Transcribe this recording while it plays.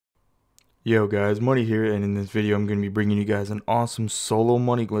Yo guys, Money here, and in this video I'm going to be bringing you guys an awesome solo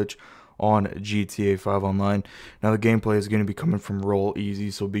money glitch on GTA 5 Online. Now the gameplay is going to be coming from Roll Easy,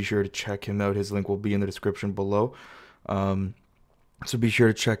 so be sure to check him out. His link will be in the description below. So be sure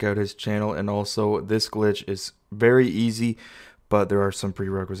to check out his channel, and also this glitch is very easy, but there are some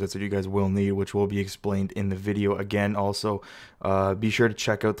prerequisites that you guys will need, which will be explained in the video. Again, also, be sure to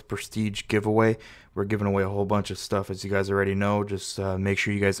check out the Prestige giveaway. We're giving away a whole bunch of stuff, as you guys already know. Just make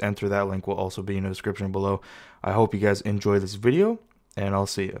sure you guys enter that link. Will also be in the description below. I hope you guys enjoy this video, and I'll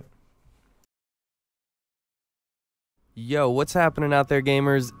see you. Yo, what's happening out there,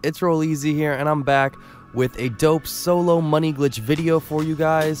 gamers? It's Roll Easy here, and I'm back with a dope solo money glitch video for you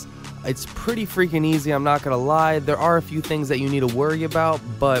guys. It's pretty freaking easy, I'm not gonna lie. There are a few things that you need to worry about,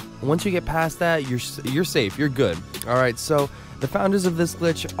 but once you get past that, you're safe, you're good. Alright, so the founders of this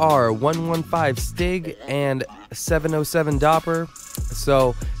glitch are 115 Stig and 707 Dopper.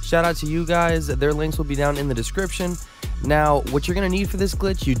 So shout out to you guys. Their links will be down in the description. Now, what you're going to need for this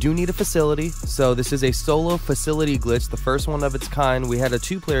glitch, you do need a facility. So this is a solo facility glitch, the first one of its kind. We had a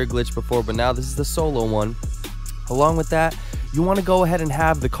two-player glitch before, but now this is the solo one. Along with that, you want to go ahead and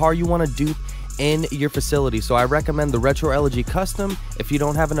have the car you want to dupe in your facility. So I recommend the Retro Elegy Custom. If you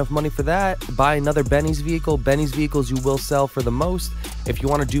don't have enough money for that, buy another Benny's vehicle. Benny's vehicles you will sell for the most. If you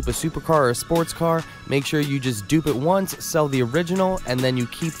want to dupe a supercar or a sports car, make sure you just dupe it once, sell the original, and then you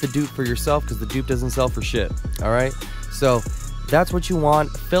keep the dupe for yourself, because the dupe doesn't sell for shit. Alright, so that's what you want.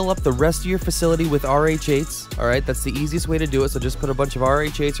 Fill up the rest of your facility with RH8s. Alright, that's the easiest way to do it. So just put a bunch of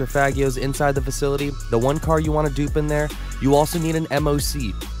RH8s or Fagios inside the facility. The one car you want to dupe in there. You also need an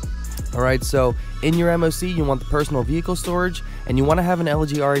MOC. Alright, so in your MOC you want the personal vehicle storage, and you want to have an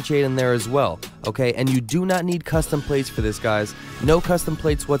Elegy RH8 in there as well. Okay, and you do not need custom plates for this, guys. No custom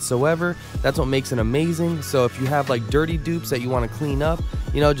plates whatsoever. That's what makes it amazing. So if you have like dirty dupes that you want to clean up,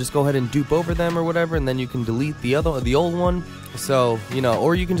 you know, just go ahead and dupe over them or whatever, and then you can delete the old one. So, you know,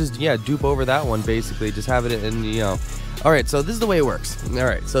 or you can just, yeah, dupe over that one, basically. Just have it in, you know. Alright, so this is the way it works.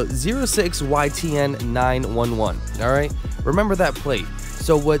 Alright, so 06YTN911. Alright, remember that plate.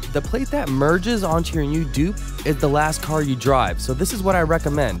 So what the plate that merges onto your new dupe is the last car you drive. So this is what I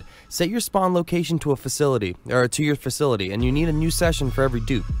recommend. Set your spawn location to a facility, or to your facility, and you need a new session for every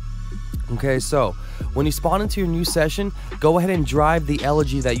dupe. Okay, so when you spawn into your new session, go ahead and drive the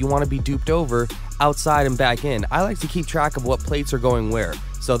Elegy that you want to be duped over outside and back in. I like to keep track of what plates are going where.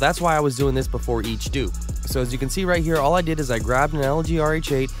 So that's why I was doing this before each dupe. So as you can see right here, all I did is I grabbed an Elegy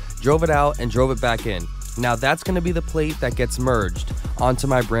RH8, drove it out, and drove it back in. Now that's going to be the plate that gets merged onto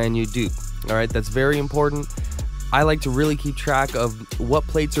my brand new dupe. Alright, that's very important. I like to really keep track of what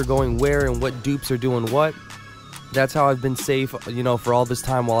plates are going where and what dupes are doing what. That's how I've been safe, you know, for all this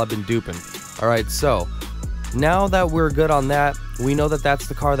time while I've been duping. Alright, so now that we're good on that, we know that that's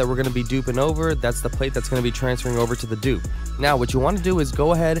the car that we're going to be duping over. That's the plate that's going to be transferring over to the dupe. Now what you want to do is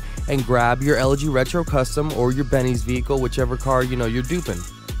go ahead and grab your Elegy Retro Custom or your Benny's vehicle, whichever car, you know, you're duping.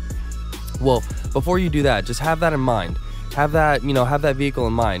 Well, before you do that, just have that in mind. Have that, you know, have that vehicle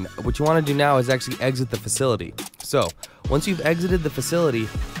in mind. What you want to do now is actually exit the facility. So, once you've exited the facility,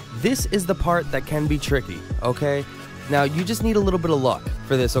 this is the part that can be tricky, okay? Now, you just need a little bit of luck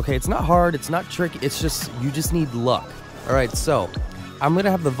for this, okay? It's not hard, it's not tricky, it's just, you just need luck. Alright, so, I'm going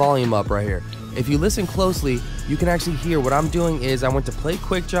to have the volume up right here. If you listen closely, you can actually hear what I'm doing is I went to play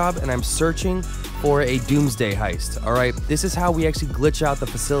Quick Job and I'm searching for a Doomsday heist. Alright, this is how we actually glitch out the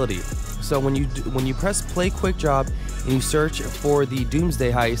facility. So when you press play Quick Job and you search for the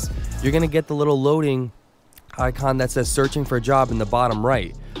Doomsday heist, you're gonna get the little loading icon that says searching for a job in the bottom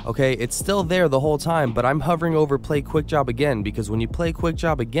right. Okay, it's still there the whole time, but I'm hovering over play Quick Job again, because when you play Quick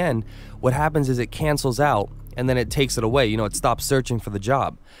Job again, what happens is it cancels out and then it takes it away. You know, it stops searching for the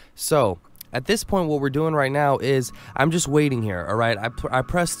job. So at this point, what we're doing right now is I'm just waiting here. All right, I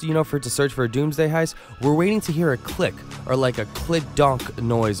pressed, you know, for it to search for a Doomsday heist. We're waiting to hear a click, or like a click donk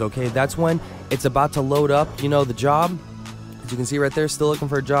noise. Okay, that's when it's about to load up, you know, the job. As you can see right there, still looking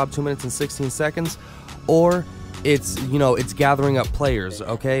for a job, 2 minutes and 16 seconds, or it's, you know, it's gathering up players.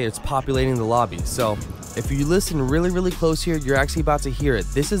 Okay, it's populating the lobby. So if you listen really close here, you're actually about to hear it.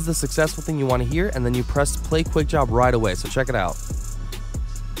 This is the successful thing you want to hear, and then you press play Quick Job right away. So check it out.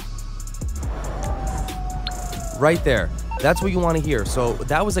 Right there, that's what you want to hear. So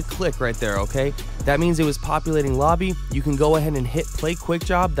that was a click right there, okay? That means it was populating lobby. You can go ahead and hit play Quick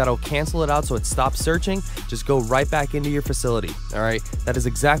Job. That'll cancel it out so it stops searching. Just go right back into your facility. All right, that is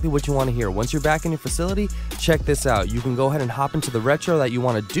exactly what you want to hear. Once you're back in your facility, check this out. You can go ahead and hop into the retro that you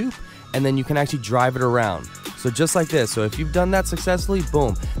want to dupe, and then you can actually drive it around. So just like this. So if you've done that successfully,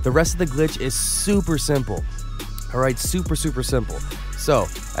 boom, the rest of the glitch is super simple. All right, super simple. So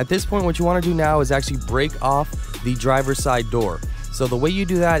at this point, what you want to do now is actually break off the driver's side door. So the way you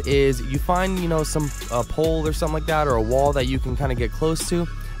do that is you find, you know, some pole or something like that, or a wall that you can kind of get close to,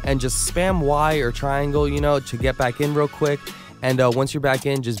 and just spam Y or triangle, you know, to get back in real quick. And once you're back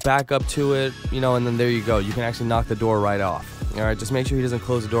in, just back up to it, you know, and then there you go. You can actually knock the door right off. All right, just make sure he doesn't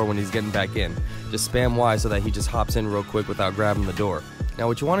close the door when he's getting back in. Just spam Y so that he just hops in real quick without grabbing the door. Now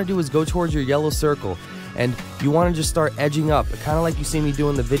what you want to do is go towards your yellow circle, and you want to just start edging up, kind of like you see me do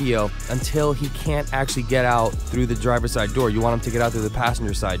in the video, until he can't actually get out through the driver's side door. You want him to get out through the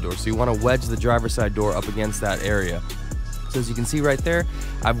passenger side door. So you want to wedge the driver's side door up against that area. So as you can see right there,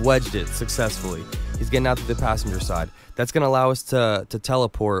 I've wedged it successfully. He's getting out through the passenger side. That's going to allow us to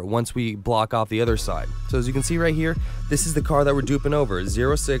teleport once we block off the other side. So as you can see right here, this is the car that we're duping over,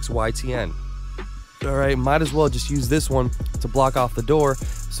 06YTN. All right, might as well just use this one to block off the door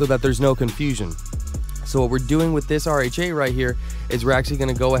so that there's no confusion. So what we're doing with this RHA right here is we're actually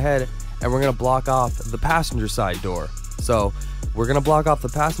going to go ahead and we're going to block off the passenger side door. So we're going to block off the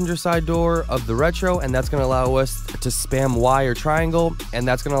passenger side door of the Retro, and that's going to allow us to spam Y or triangle, and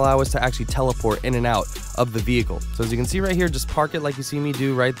that's going to allow us to actually teleport in and out of the vehicle. So as you can see right here, just park it like you see me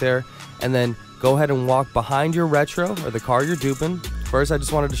do right there, and then go ahead and walk behind your Retro, or the car you're duping. First, I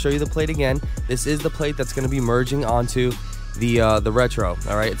just wanted to show you the plate again. This is the plate that's going to be merging onto the Retro.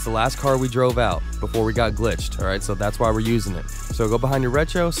 All right, it's the last car we drove out before we got glitched. All right, so that's why we're using it. So go behind your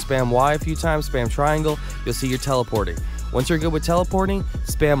Retro, spam Y a few times, spam triangle, you'll see you're teleporting. Once you're good with teleporting,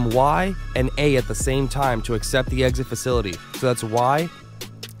 spam Y and A at the same time to accept the exit facility. So that's Y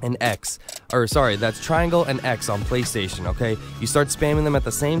and X, or sorry, that's triangle and X on PlayStation. Okay, you start spamming them at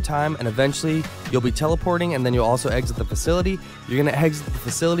the same time, and eventually you'll be teleporting, and then you'll also exit the facility. You're gonna exit the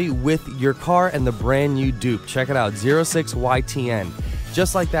facility with your car and the brand new dupe. Check it out, 06YTN.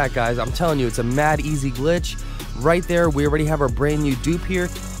 Just like that, guys. I'm telling you, it's a mad easy glitch. Right there, we already have our brand new dupe here.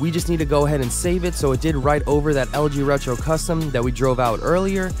 We just need to go ahead and save it so it did right over that Elegy Retro Custom that we drove out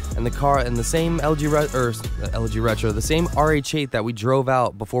earlier, and the car and the same Elegy Retro, the same RH8 that we drove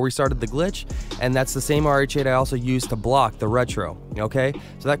out before we started the glitch, and that's the same RH8 I also used to block the Retro. Okay,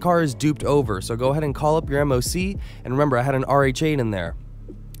 so that car is duped over. So go ahead and call up your MOC, and remember, I had an RH8 in there.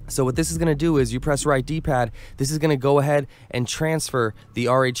 So what this is going to do is you press right D-pad. This is going to go ahead and transfer the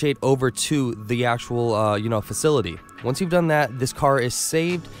RH8 over to the actual facility. Once you've done that, this car is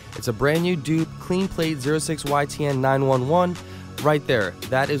saved. It's a brand new dupe, clean plate, 06YTN 911. Right there,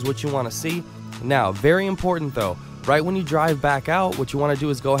 that is what you want to see. Now, very important though, right when you drive back out, what you want to do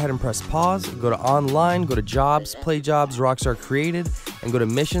is go ahead and press pause, go to online, go to jobs, play jobs, Rockstar created, and go to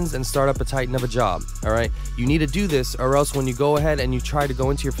missions and start up a Titan of a job. All right, you need to do this, or else when you go ahead and you try to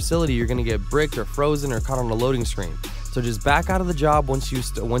go into your facility, you're going to get bricked or frozen or caught on a loading screen. So just back out of the job once you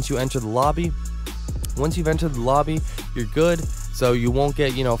enter the lobby. Once you've entered the lobby, you're good. So you won't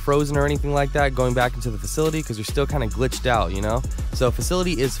get, frozen or anything like that going back into the facility, because you're still kind of glitched out, So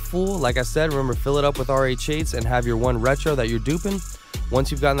facility is full. Like I said, remember, fill it up with RH8s and have your one Retro that you're duping.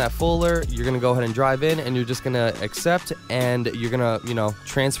 Once you've gotten that fuller, you're going to go ahead and drive in, and you're just going to accept, and you're going to,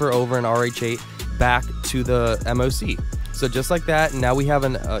 transfer over an RH8 back to the MOC. So just like that, now we have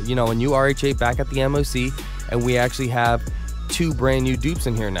a new RH8 back at the MOC, and we actually have two brand new dupes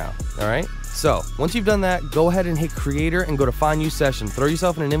in here now. All right. So once you've done that, go ahead and hit creator and go to find new session. Throw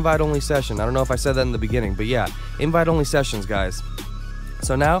yourself in an invite only session. I don't know if I said that in the beginning, but yeah, invite only sessions, guys.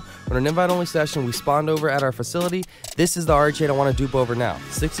 So now we're in an invite only session. We spawned over at our facility. This is the RH8 I want to dupe over now,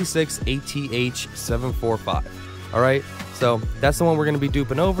 66ATH745. All right, so that's the one we're going to be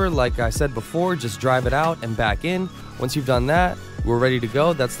duping over. Like I said before, just drive it out and back in. Once you've done that, we're ready to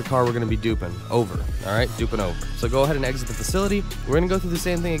go. That's the car we're going to be duping over. All right, duping over. So go ahead and exit the facility. We're going to go through the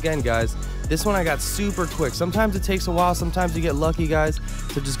same thing again, guys. This one I got super quick. Sometimes it takes a while. Sometimes you get lucky, guys.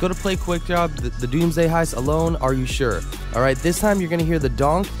 So just go to play quick job. The Doomsday Heist alone, are you sure? All right, this time you're going to hear the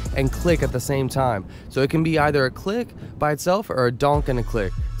donk and click at the same time. So it can be either a click by itself or a donk and a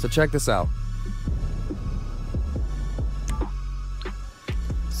click. So check this out.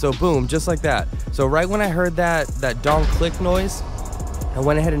 So boom, just like that. So right when I heard that donk click noise, I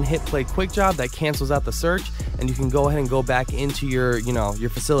went ahead and hit play quick job. That cancels out the search, and you can go ahead and go back into your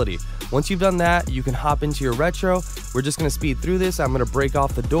facility. Once you've done that, you can hop into your Retro. We're just gonna speed through this. I'm gonna break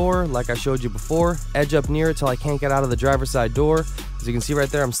off the door like I showed you before, edge up near it till I can't get out of the driver's side door. As you can see right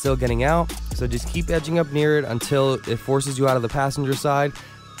there, I'm still getting out. So just keep edging up near it until it forces you out of the passenger side.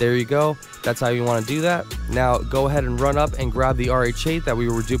 There you go. That's how you want to do that. Now go ahead and run up and grab the RH8 that we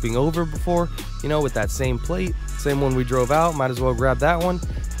were duping over before, with that same plate, same one we drove out. Might as well grab that one,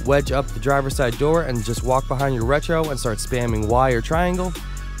 wedge up the driver's side door, and just walk behind your Retro and start spamming Y or triangle.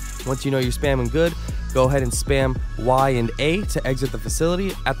 Once you know you're spamming good, go ahead and spam Y and A to exit the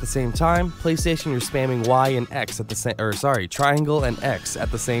facility at the same time. PlayStation, you're spamming Y and X at the same, or sorry, triangle and X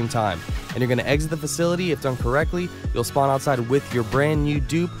at the same time. And you're gonna exit the facility. If done correctly, you'll spawn outside with your brand new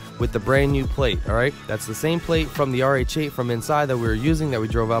dupe with the brand new plate, all right? That's the same plate from the RH8 from inside that we were using that we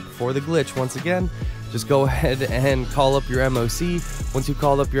drove out before the glitch. Once again, just go ahead and call up your MOC. Once you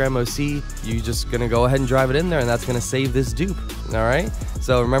called up your MOC, you're just gonna go ahead and drive it in there, and that's gonna save this dupe, all right?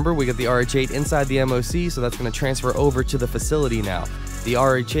 So remember, we got the RH8 inside the MOC, so that's gonna transfer over to the facility now. The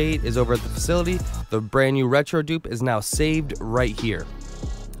RH8 is over at the facility. The brand new retro dupe is now saved right here.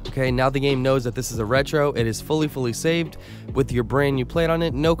 Okay, now the game knows that this is a retro. It is fully saved with your brand new plate on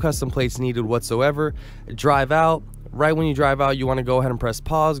it. No custom plates needed whatsoever. Drive out. Right when you drive out, you want to go ahead and press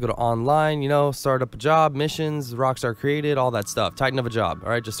pause, go to online, you know, start up a job, missions, Rockstar created, all that stuff. Titan of a job, all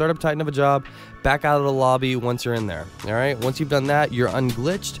right? Just start up Titan of a job, back out of the lobby once you're in there, all right? Once you've done that, you're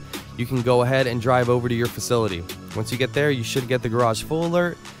unglitched. You can go ahead and drive over to your facility. Once you get there, you should get the garage full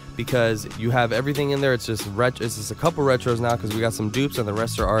alert because you have everything in there. It's just a couple retros now because we got some dupes and the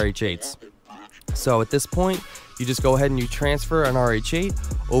rest are RH8s. So at this point, you just go ahead and you transfer an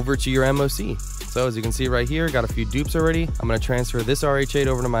RH8 over to your MOC. So as you can see right here, got a few dupes already. I'm gonna transfer this RH8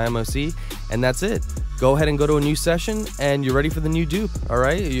 over to my MOC, and that's it. Go ahead and go to a new session, and you're ready for the new dupe, all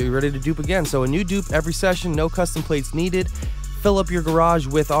right? You're ready to dupe again. So a new dupe every session, no custom plates needed. Fill up your garage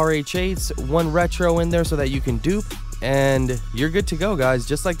with RH8s, one retro in there so that you can dupe, and you're good to go, guys,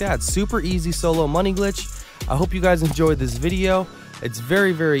 just like that. Super easy solo money glitch. I hope you guys enjoyed this video. It's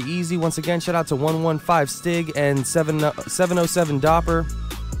very easy. Once again, shout out to 115 Stig and 707 Dopper.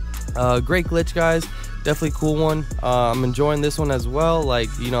 Great glitch, guys. Definitely cool one. I'm enjoying this one as well. Like,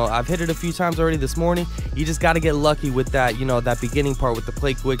 you know, I've hit it a few times already this morning. You just got to get lucky with that, you know, that beginning part with the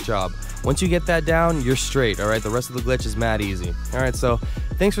play quick job. Once you get that down, you're straight, all right? The rest of the glitch is mad easy. All right, so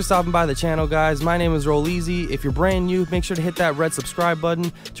thanks for stopping by the channel, guys. My name is Roll Easy. If you're brand new, make sure to hit that red subscribe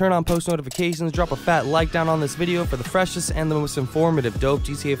button, turn on post notifications, drop a fat like down on this video for the freshest and the most informative dope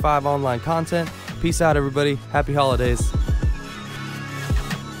GTA 5 online content. Peace out, everybody. Happy holidays.